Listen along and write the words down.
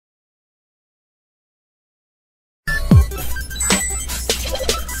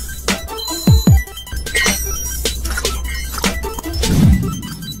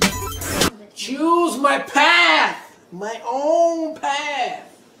my own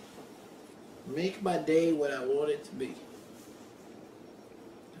path. Make my day what I want it to be.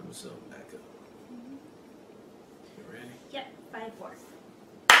 I'm so back up. You ready? Yep,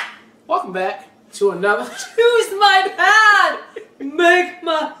 5-4. Welcome back to another Choose my path! Make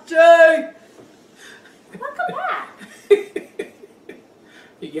my day! Welcome back!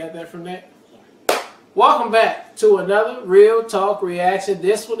 You got that from that? Yeah. Welcome back to another Real Talk reaction.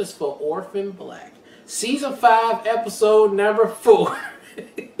 This one is for Orphan Black. Season 5, episode number 4.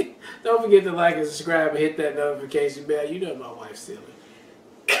 Don't forget to like and subscribe and hit that notification bell. You know my wife's silly.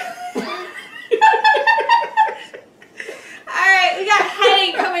 Alright, we got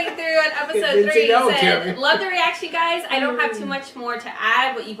Henning coming through on episode 3. He said, love the reaction, guys. I don't have too much more to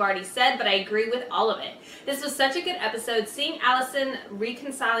add what you've already said, but I agree with all of it. This was such a good episode. Seeing Allison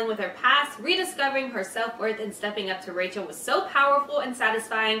reconciling with her past, rediscovering her self-worth, and stepping up to Rachel was so powerful and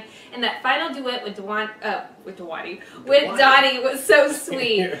satisfying. And that final duet with Donnie was so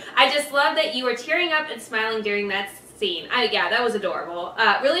sweet. I just love that you were tearing up and smiling during that scene. Yeah, that was adorable.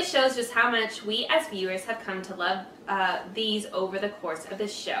 Really shows just how much we as viewers have come to love these over the course of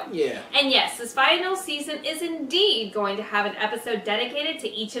this show. Yeah. And yes, this final season is indeed going to have an episode dedicated to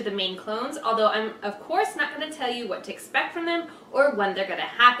each of the main clones, although I'm of course not going to tell you what to expect from them or when they're going to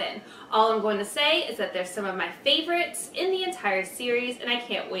happen. All I'm going to say is that they're some of my favorites in the entire series, and I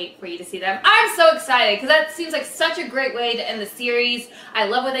can't wait for you to see them. I'm so excited because that seems like such a great way to end the series. I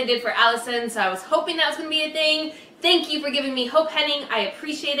love what they did for Allison, so I was hoping that was going to be a thing. Thank you for giving me hope, Henning. I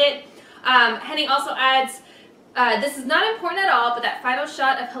appreciate it. Henning also adds, this is not important at all, but that final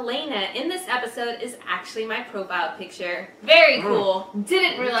shot of Helena in this episode is actually my profile picture. Very cool.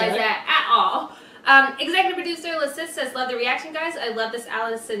 Didn't realize that at all. Executive producer Lasis says, love the reaction, guys. I love this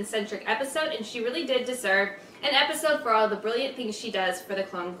Allison-centric episode, and she really did deserve an episode for all the brilliant things she does for the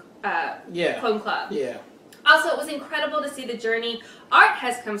Clone Club. Yeah. Also, it was incredible to see the journey Art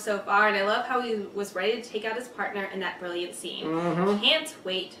has come so far, and I love how he was ready to take out his partner in that brilliant scene. Can't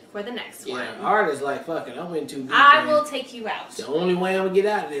wait for the next one. Yeah, Art is like, fuck it, I went too deep. I will take you out. It's the only way I'm gonna get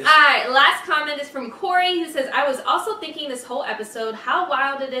out of this. Alright, last comment is from Corey, who says, I was also thinking this whole episode how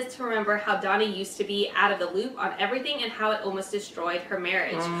wild it is to remember how Donnie used to be out of the loop on everything and how it almost destroyed her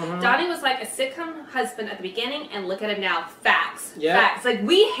marriage. Donnie was like a sitcom husband at the beginning, and look at him now. Facts. Facts. Like,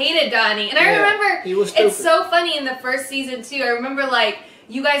 we hated Donnie. And I remember, he was stupid. It's so funny in the first season, too. I remember, like,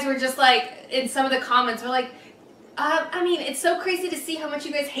 you guys were just like, in some of the comments, were like, I mean, it's so crazy to see how much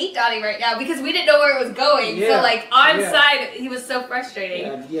you guys hate Donnie right now because we didn't know where it was going. So, like, on side, he was so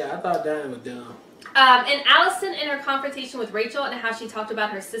frustrating. Yeah, I thought Donnie was dumb. And Allison in her confrontation with Rachel and how she talked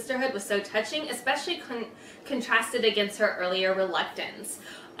about her sisterhood was so touching, especially contrasted against her earlier reluctance.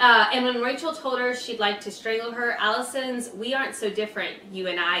 And when Rachel told her she'd like to strangle her, Allison's "We aren't so different, you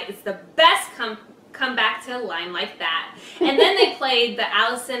and I" is the best come back to a line like that. And then they played the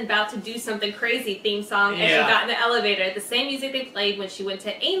Allison about to do something crazy theme song as she got in the elevator. The same music they played when she went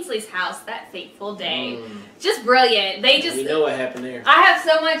to Ainsley's house that fateful day. Just brilliant. They just... You know what happened there. I have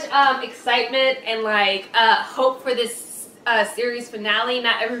so much excitement and like hope for this series finale.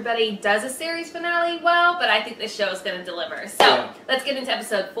 Not everybody does a series finale well, but I think this show is going to deliver. So let's get into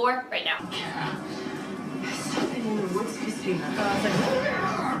episode 4 right now.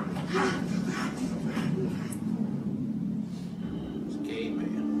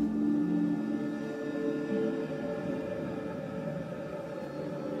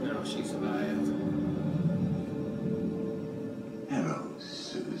 She survived. Hello,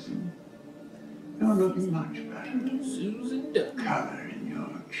 Susan. You're looking much better. Susan Duck. Color in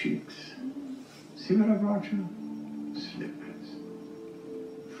your cheeks. See what I brought you? Slippers.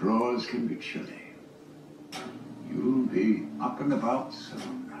 Floors can be chilly. You'll be up and about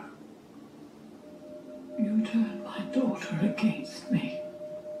soon. You turned my daughter against me.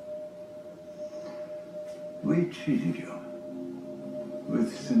 We treated you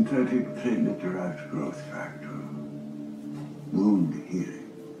with synthetic platelet-derived growth factor. Wound healing.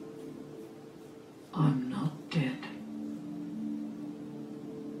 I'm not dead.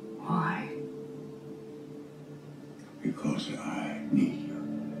 Why? Because I need you.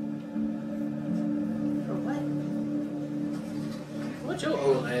 For what? What your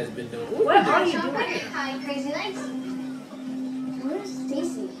old ass been doing? What are you doing? Hi, crazy legs. Where's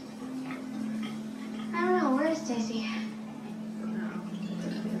Stacy? I don't know. Where is Stacy?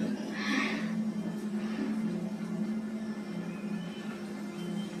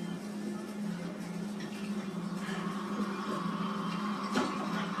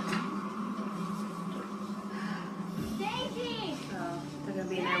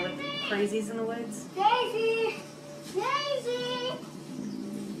 Crazies in the woods. Daisy! Daisy!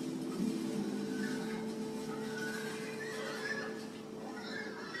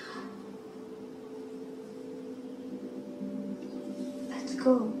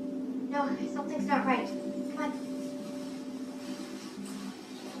 go. No, something's not right. Come on.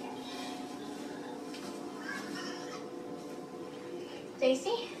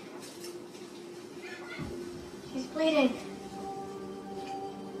 Stacy? She's bleeding.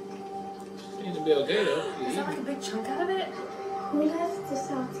 Seems to be okay though. Is that like a big chunk out of it? Who left this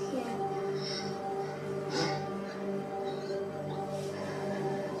out here?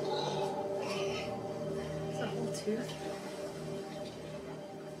 It's a whole tooth.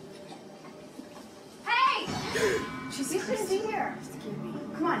 Hey! Jesus You shouldn't be here. Excuse me.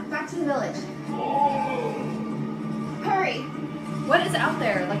 Come on, back to the village. Hurry! What is out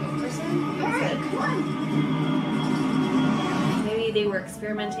there? Like a person? Hurry! Come on! Maybe they were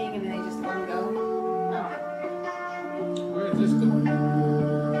experimenting and they just let him go. Where is this going?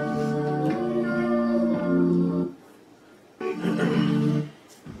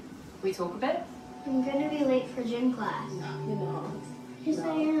 We talk a bit? I'm gonna be late for gym class. You're not. Yes, I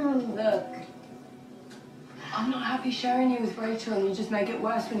am. Look, I'm not happy sharing you with Rachel, and you just make it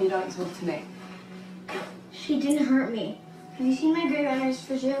worse when you don't talk to me. She didn't hurt me. Have you seen my gray runners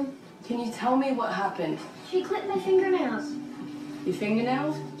for gym? Can you tell me what happened? She clipped my fingernails. Your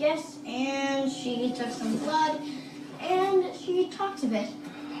fingernails? Yes, and she took some blood, and she talked a bit.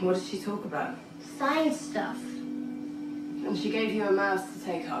 What did she talk about? Science stuff. And she gave you a mouse to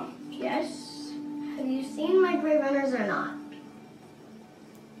take home. Yes. Have you seen my gray runners or not?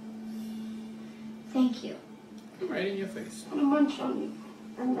 Thank you. Right in your face. I'm gonna munch on you.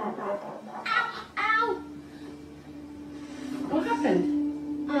 Ow! Ow! What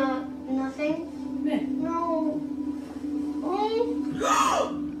happened? Nothing. Nick. No.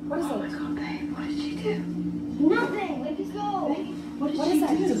 What is it? Oh my god, babe, what did she do? Nothing. Let me go. What did What she is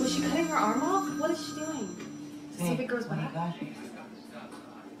that? do? Was she cutting her arm off? What is she doing? See if it goes back.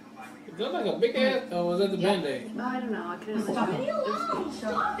 It looked like a big ass, or was that the Band-Aid? Oh, I don't know. I couldn't Stop see. it. Leave me alone.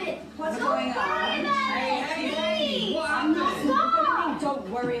 Stop it. What's Don't going worry on? about Hey, it. I'm not Stop. Don't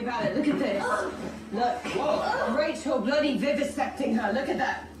worry about it. Look at this. Look. Rachel bloody vivisecting her. Look at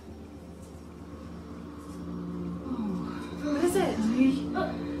that. What is it?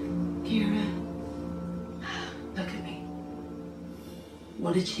 Kira. Look at me.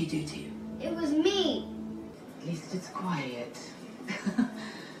 What did she do to you? It was me. At least it's quiet.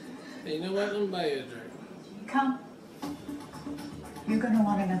 Hey, you know what? Let me buy you a drink. Come. You're gonna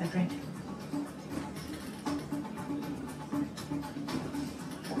want another drink.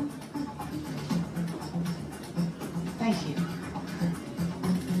 Thank you.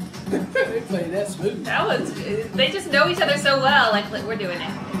 They play that smooth. That was. They just know each other so well. Like we're doing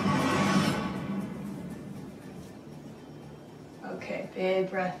it. Okay, big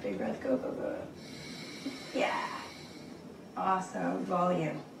breath, go, go, go. Yeah. Awesome.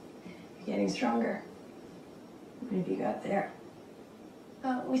 Volume. Getting stronger. What have you got there?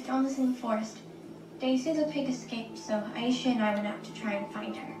 We found this in the forest. Daisy the pig escaped, so Aisha and I went out to try and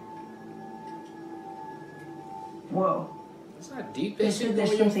find her. Whoa. It's not deep. They That said shit there's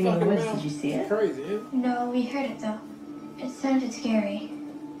going your something in the fucking woods. mouth. Did you see it? Crazy, yeah? No, we heard it though. It sounded scary.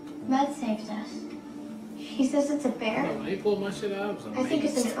 Med saved us. He says it's a bear. Oh, they pulled my shit out. I think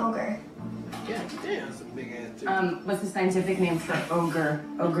it's an ogre. God damn, that's a big ass dude. What's the scientific name for ogre?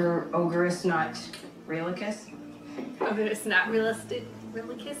 Ogreus, not realicus? Oh, but it's not realistic.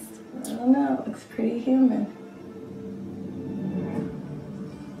 Really kissed. I don't know. It looks pretty human.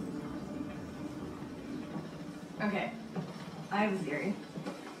 Okay, I have a theory.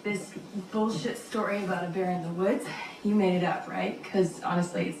 This bullshit story about a bear in the woods, you made it up, right? Because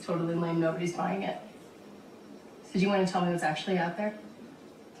honestly, it's totally lame. Nobody's buying it. So do you want to tell me what's actually out there?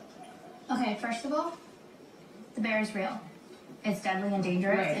 Okay, first of all, the bear is real. It's deadly and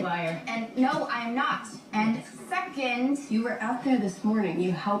dangerous. Right, liar. And no, I am not. And second, You were out there this morning.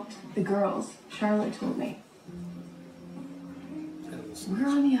 You helped the girls. Charlotte told me. We're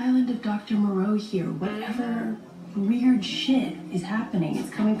on the island of Dr. Moreau here. Whatever weird shit is happening, it's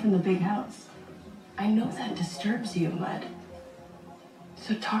coming from the big house. I know that disturbs you, Mud.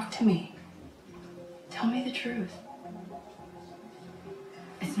 So talk to me. Tell me the truth.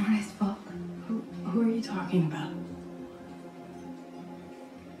 It's not his fault. Who are you talking about?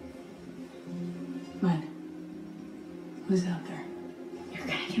 Mud. Who's out there? You're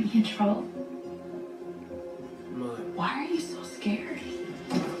gonna get me in trouble. Mud. Why are you so scared?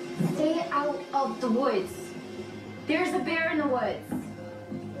 stay out of the woods. There's a bear in the woods.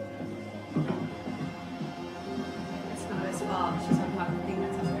 It's not his fault. She's talking about the thing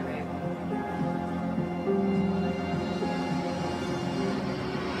that's up there, right?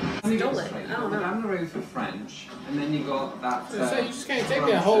 stole it. straight. I don't know. Tumblr for French, and then you got that. So you just can't take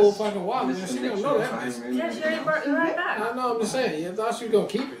that whole fucking wallet. Mr. She don't Mitchell know that. Fine Yeah, she already brought it right back. I know, I'm just saying. You thought she was gonna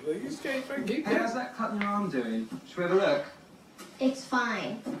keep it. Like, you just can't fucking keep Hey, how's it. that cut in your arm doing? Should we have a look? It's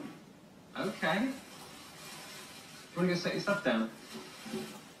fine. Okay. Do you want to go set your stuff down?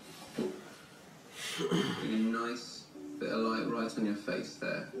 Getting a nice bit of light right on your face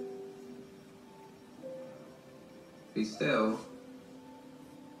there. Be still.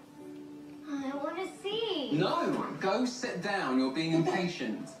 I want to see. No! Go sit down. You're being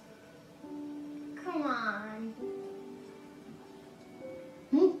impatient. Come on.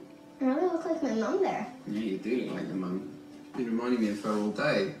 I really look like my mom there. Yeah, you do look like your mum. You're reminding me of her all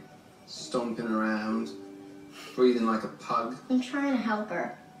day. Stomping around, breathing like a pug. I'm trying to help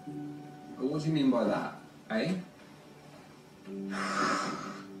her. What do you mean by that, eh?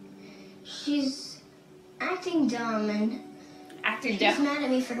 She's acting dumb and Acting she's dumb. mad at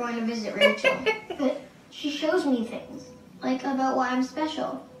me for going to visit Rachel. But she shows me things, like about why I'm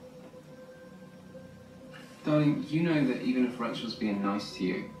special. Darling, you know that even if Rachel's being nice to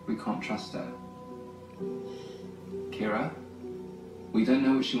you, we can't trust her. Kira, we don't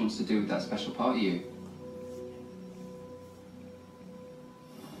know what she wants to do with that special part of you.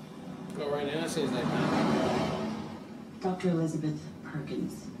 Go right now, says that. Dr. Elizabeth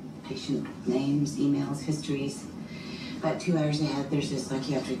Perkins. Patient names, emails, histories. About 2 hours ahead, there's a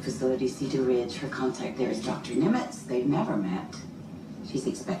psychiatric facility, Cedar Ridge. Her contact there is Dr. Nimitz. They've never met. She's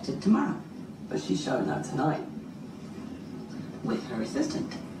expected tomorrow. But she's showing up tonight. With her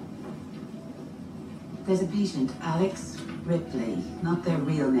assistant. There's a patient, Alex Ripley. Not their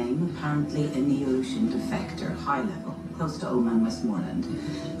real name. Apparently a Neolution defector, high level. Close to Oman, Westmoreland.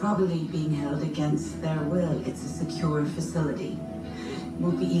 Probably being held against their will. It's a secure facility.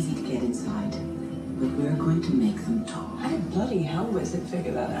 Won't be easy to get inside. But we're going to make them talk. How bloody hell was it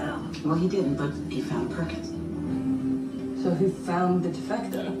figure that out? Well, he didn't, but he found Perkins. So who found the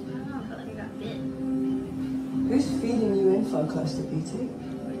defector? I don't know, I felt like I got bit. Who's feeding you info close to PT?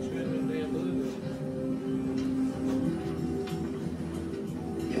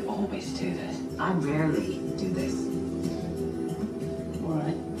 You always do this. I rarely do this.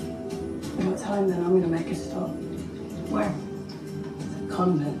 Alright. What time then? I'm gonna make a stop. Where?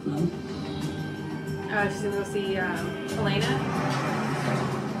 Convent, man. She's gonna go see Helena.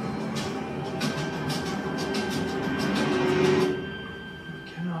 I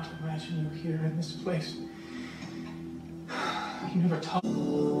cannot imagine you here in this place. You never talk.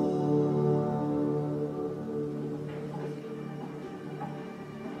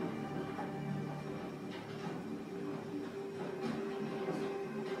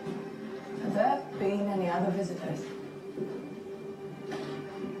 Have there been any other visitors?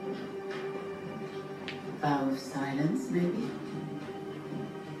 Vow of silence, maybe?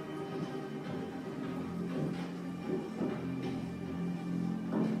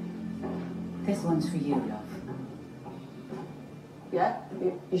 This one's for you, love. Yeah?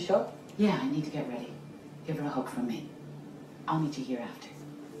 You sure? Yeah, I need to get ready. Give her a hug from me. I'll meet you here after.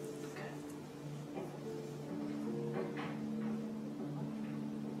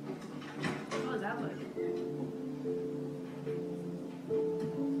 What was that look?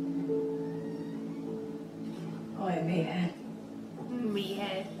 Oh, meathead.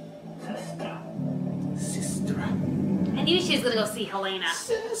 Meathead. Sister. Sister. I knew she was gonna go see Helena.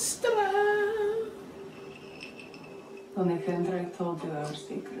 Sister. Only Kendrick told you our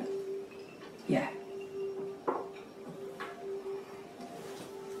secret. Yeah.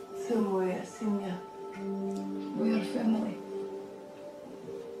 So moja Sinja. We are family.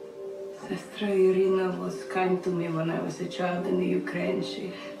 Sister Irina was kind to me when I was a child in the Ukraine.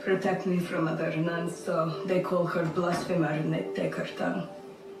 She protected me from other nuns, so they call her blasphemer and they take her tongue.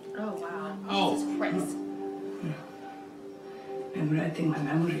 Oh wow. Oh. Jesus Christ. I'm writing my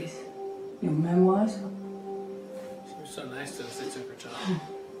memories. Your memoirs? She was so nice to us, they took her time.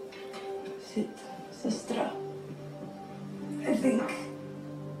 Sit, sister. I think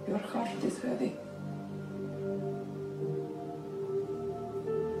your heart is heavy.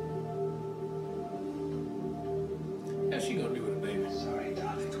 How's she gonna do with a baby? Sorry,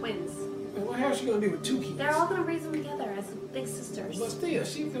 darling. Twins. And what how's she gonna do with two kids? They're all gonna raise them together as big sisters. But still,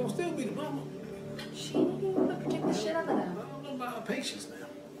 she's gonna still be the mama. She would protect the shit out of I them. don't know about her patience now.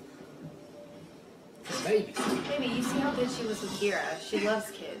 For babies. Baby, you see how good she was with Kira. She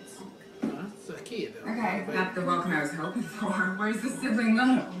loves kids. It's a kid though. Okay, not the welcome I was hoping for. Where's the sibling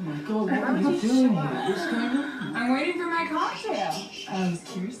love? Oh my god, what are you doing here? What's going on? I'm waiting for my cocktail. I was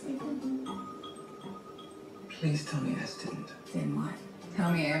curious. Please tell me this didn't. Then what?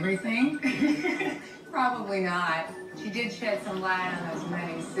 Tell me everything? Probably not. She did shed some light on those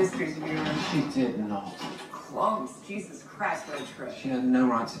many sisters of yours. She did not. Close. Jesus Christ, what a trip. She had no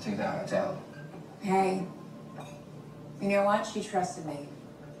right to do that, Adele. Hey, you know what? She trusted me.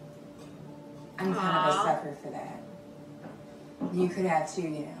 I'm kind of a sucker for that. You could have too,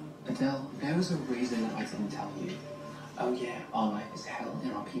 you know. Adele, there was a reason I didn't tell you. Oh yeah, our life is hell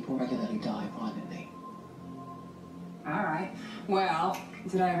and our people regularly die violently. All right. Well,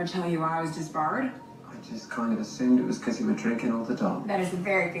 did I ever tell you I was disbarred? I just kind of assumed it was because you were drinking all the time. That is a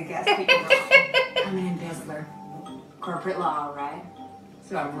very good guess, but you're wrong. I'm an embezzler. Corporate law, all right?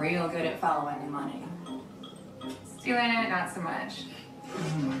 So I'm real good at following the money. Stealing it, not so much.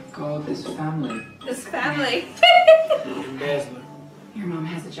 Oh my god, this family. This family. Embezzler. Your mom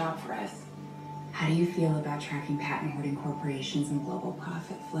has a job for us. How do you feel about tracking patent hoarding corporations and global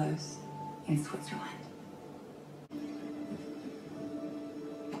profit flows in Switzerland?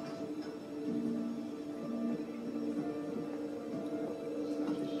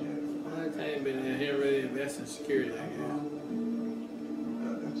 I ain't been in here really investing in security, I guess.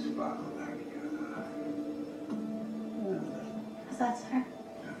 That's fine. Is that, sir?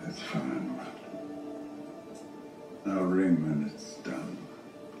 That's fine. Now ring when it's done.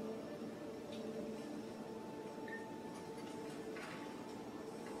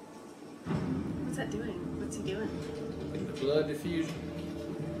 What's that doing? What's he doing? The blood diffusion.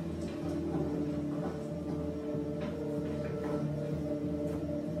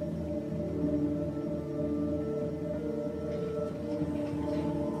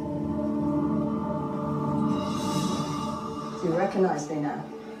 Do you recognize me now?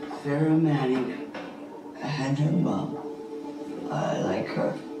 Sarah Manning and her mom. I like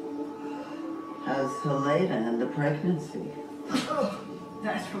her. How's Helena and the pregnancy?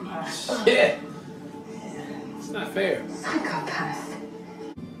 That's from her. Shit! It's not fair. Psychopath.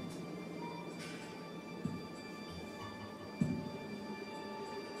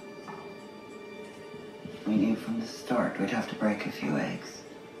 We knew from the start we'd have to break a few eggs.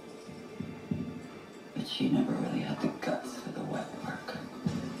 But she never really had the guts for the wet work.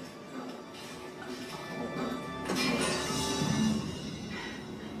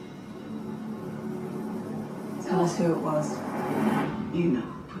 Tell us who it was. You know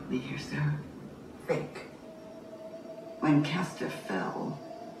who put me here, Sarah. Rick. When Castor fell,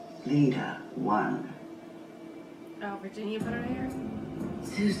 Lita won. Oh, Virginia put her here?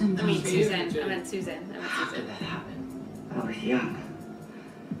 Susan I mean, told me Susan. I meant Susan. after that happened. I was young.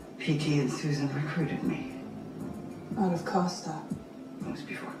 PT and Susan recruited me. Out of Costa. It was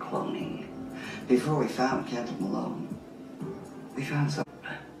before cloning. Before we found Kendall Malone. We found some.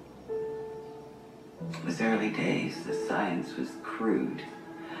 It was early days. The science was crude.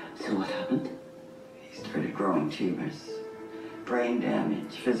 So what happened? He started growing tumors. Brain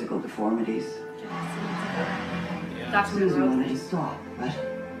damage, physical deformities. Dr. Susan Monroe. wanted to stop, but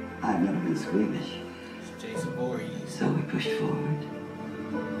I've never been squeamish. Jason Voorhees. So we pushed forward.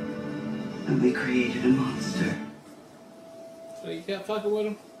 And we created a monster. So you kept fucking with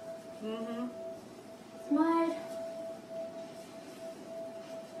him? Mm-hmm. It's mud.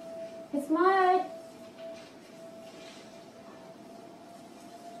 It's mud.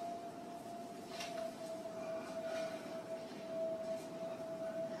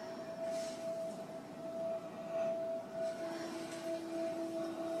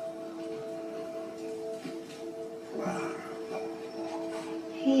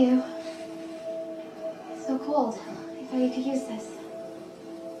 Hey, you. It's so cold. I thought you could use this.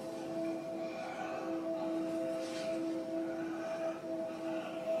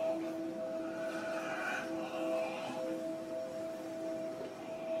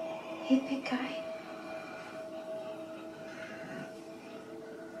 Hey, big guy.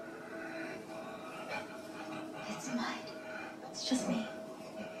 It's mud. It's just me.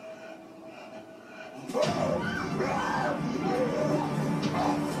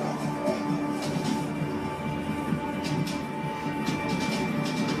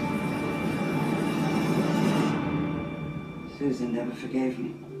 Susan never forgave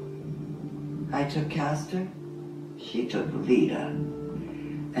me. I took Castor, she took Lita,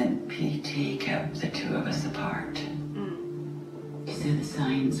 and PT kept the two of us apart. She said the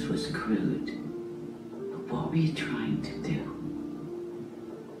science was crude, but what were you trying to do?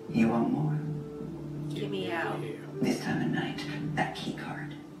 You want more? Get me out. This time of night, that key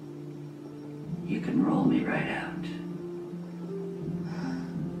card. You can roll me right out.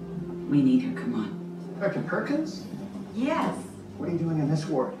 We need her, come on. Dr. Perkins? Yes, What are you doing in this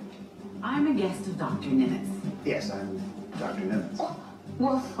ward? I'm a guest of Dr. Nimitz. Yes, I'm Dr. Nimitz.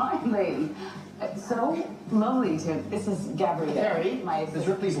 Well, finally. So lovely to. This is Gabrielle. Harry, Miss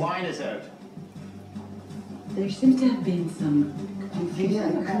Ripley's wine is out. There seems to have been some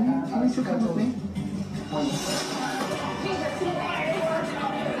confusion. Can you come with me?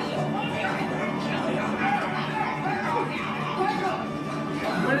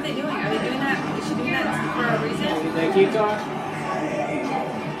 What are they doing? Are they doing that? Is she doing that for a reason? Did they keep talking?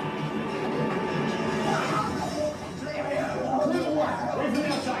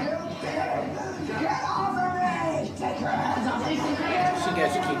 She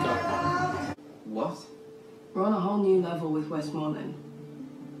got your key card. What? We're on a whole new level with Westmoreland.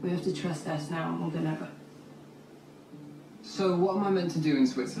 We have to trust us now more than ever. So what am I meant to do in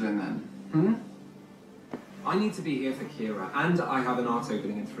Switzerland then? I need to be here for Kira, and I have an art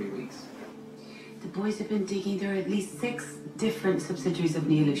opening in 3 weeks. The boys have been digging. There are at least 6 different subsidiaries of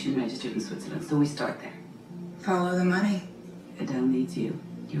Neolution registered in Switzerland, so we start there. Follow the money. Adele needs you.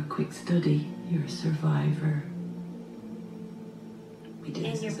 You're a quick study. You're a survivor. We do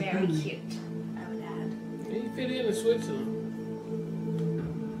And this you're as a very family. cute, I would add. You fit in Switzerland.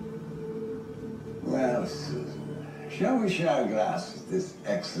 Well, Susan, shall we share a glass of this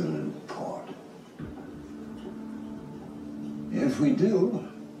excellent port? If we do,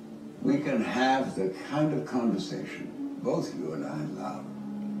 we can have the kind of conversation both you and I love.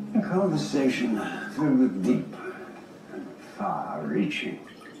 A conversation filled with deep and far-reaching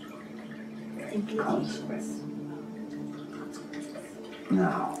consequences.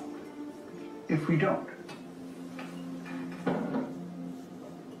 Now, if we don't,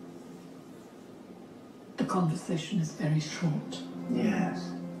 The conversation is very short.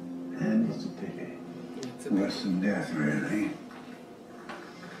 yes, and it's a pity. Worse than death, really.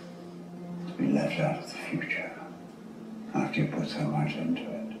 To be left out of the future after you put so much into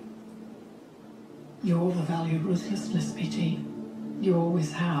it. You overvalue ruthlessness, BT. You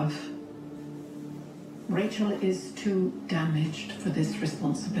always have. Rachel is too damaged for this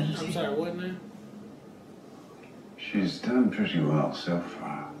responsibility. I'm sorry, what now? She's done pretty well so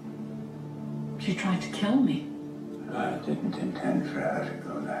far. She tried to kill me. I didn't intend for her to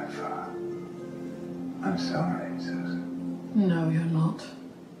go that far. I'm sorry, Susan. No, you're not.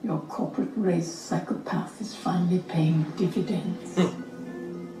 Your corporate race psychopath is finally paying dividends.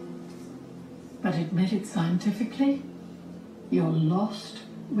 But admit it scientifically, you're lost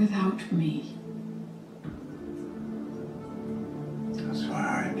without me. That's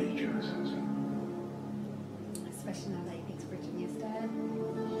why I need you, Susan. Especially now that he thinks Virginia's dead.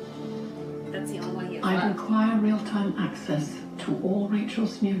 That's the only one he has I left. require real-time access to all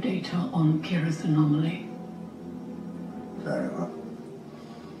Rachel's new data on Kira's anomaly. Very well.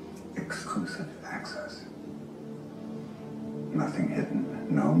 Exclusive access. Nothing hidden,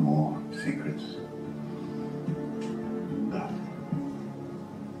 no more secrets. But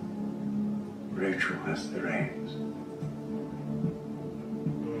Rachel has the reins.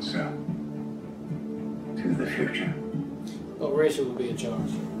 So, to the future. Well, Rachel will be in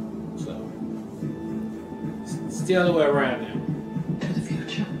charge. So, it's the other way around now. To the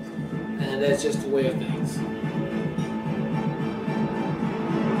future. And that's just the way of things.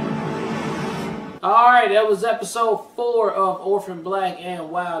 Alright, that was episode 4 of Orphan Black, and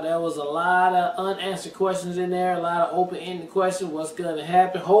wow, there was a lot of unanswered questions in there, a lot of open-ended questions, what's going to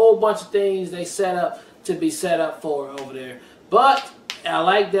happen, whole bunch of things they set up to be set up for over there. But I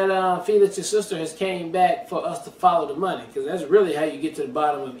like that Felix, your sister, has came back for us to follow the money, because that's really how you get to the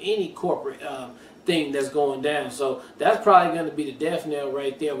bottom of any corporate thing that's going down. So that's probably going to be the death knell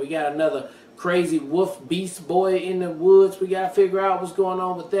right there. We got another crazy wolf beast boy in the woods. We got to figure out what's going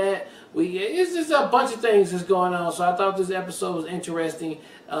on with that. It's just a bunch of things that's going on. So I thought this episode was interesting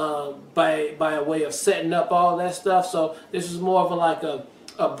by a way of setting up all that stuff. So this is more of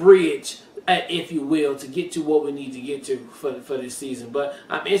a bridge, if you will, to get to what we need to get to for this season. But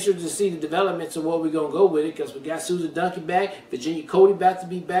I'm interested to see the developments of what we're going to go with it, because we got Susan Duncan back, Virginia Cody about to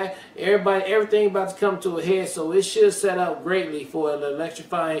be back, everything about to come to a head, so it should set up greatly for an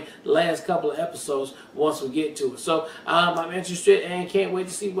electrifying last couple of episodes once we get to it. So I'm interested and can't wait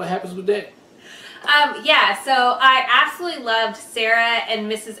to see what happens with that. Yeah, so I absolutely loved Sarah and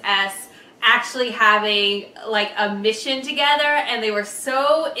Mrs. S actually having like a mission together, and they were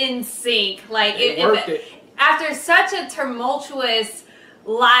so in sync. Like after such a tumultuous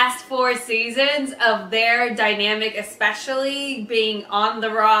last 4 seasons of their dynamic, especially being on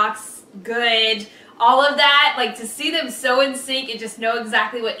the rocks, good, all of that, like to see them so in sync and just know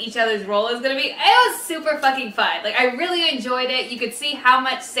exactly what each other's role is going to be, it was super fucking fun. Like I really enjoyed it. You could see how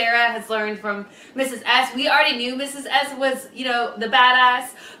much Sarah has learned from Mrs. S. We already knew Mrs. S was, you know, the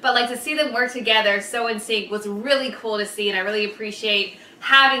badass, but like to see them work together so in sync was really cool to see, and I really appreciate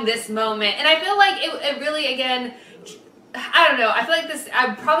having this moment. And I feel like it really, again, I don't know. I feel like this.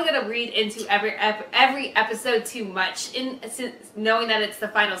 I'm probably gonna read into every episode too much, knowing that it's the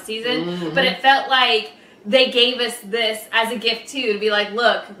final season. But it felt like they gave us this as a gift too, to be like,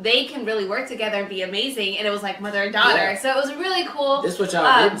 look, they can really work together and be amazing. And it was like mother and daughter, so it was really cool. This is what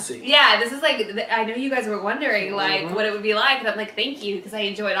y'all didn't see. Yeah, this is like, I know you guys were wondering like what it would be like, and I'm like, thank you, because I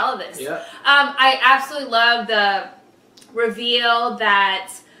enjoyed all of this. Yeah. I absolutely love the reveal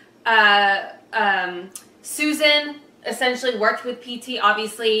that Susan essentially worked with PT,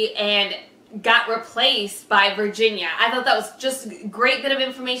 obviously, and got replaced by Virginia. I thought that was just a great bit of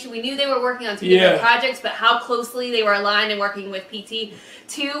information. We knew they were working on two different projects, but how closely they were aligned and working with PT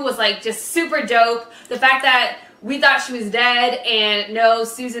too was like just super dope. The fact that we thought she was dead, and no,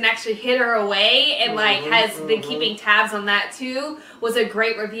 Susan actually hid her away and like has been keeping tabs on that too, was a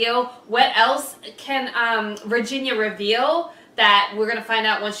great reveal. What else can Virginia reveal that we're going to find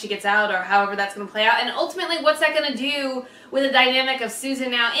out once she gets out, or however that's going to play out? And ultimately, what's that going to do with the dynamic of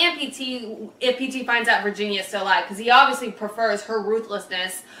Susan now and PT if PT finds out Virginia is still alive? Because he obviously prefers her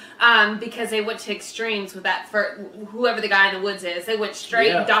ruthlessness, because they went to extremes with that for whoever the guy in the woods is. They went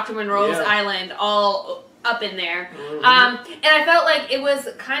straight Dr. Monroe's island, all up in there. And I felt like it was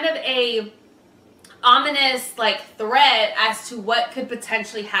kind of a ominous like threat as to what could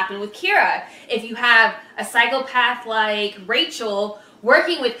potentially happen with Kira if you have a psychopath like Rachel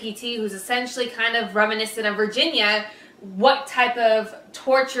working with PT, who's essentially kind of reminiscent of Virginia. What type of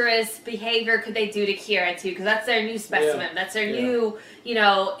torturous behavior could they do to Kira too? Because that's their new specimen. That's their new, you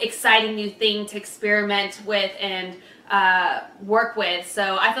know, exciting new thing to experiment with and work with.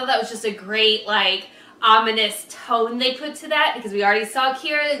 So I thought that was just a great like ominous tone they put to that, because we already saw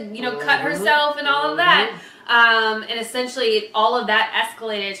Kira, you know, cut herself and all of that. And essentially all of that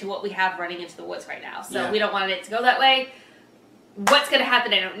escalated to what we have running into the woods right now. So we don't want it to go that way. What's going to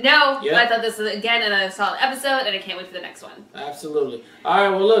happen, I don't know. But I thought this was, again, another solid episode, and I can't wait for the next one. Absolutely. All right,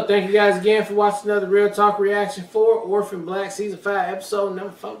 well, look, thank you guys again for watching another Real Talk Reaction for Orphan Black Season 5, Episode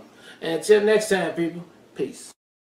number 4. And until next time, people, peace.